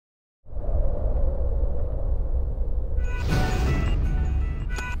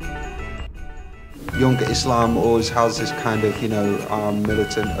Younger Islam always has this kind of, you know,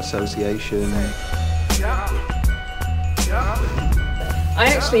 militant association. I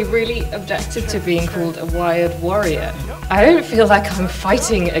actually really objected to being called a wired warrior. I don't feel like I'm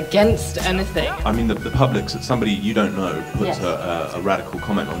fighting against anything. I mean, the public, somebody you don't know, puts a radical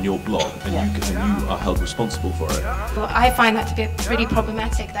comment on your blog, and you are held responsible for it. Well, I find that to be really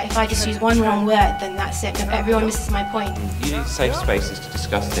problematic, that if I just use one wrong word, then that's it, everyone misses my point. You need safe spaces to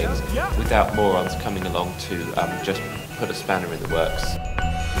discuss things without morons coming along to just put a spanner in the works.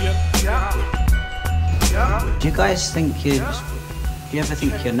 Do you guys think do you ever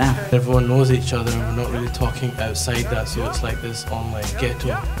think you're naff? Everyone knows each other and we're not really talking outside that, so it's like this online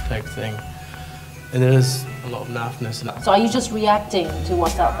ghetto type thing. And there is a lot of naffness in it. So are you just reacting to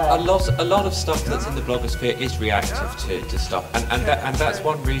what's out there? A lot of stuff that's in the blogosphere is reactive to stuff, and that's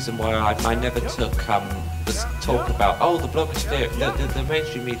one reason why I never took this talk about, oh, the blogosphere, the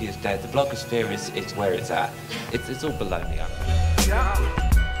mainstream media is dead, the blogosphere is where it's at. It's all baloney.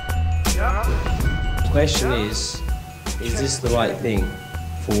 The question is this the right thing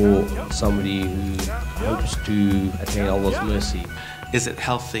for somebody who hopes to attain Allah's mercy? Is it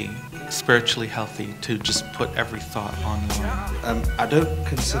healthy, spiritually healthy, to just put every thought online? I don't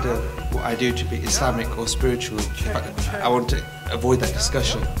consider what I do to be Islamic or spiritual. I want to avoid that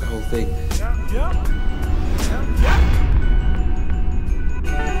discussion, the whole thing.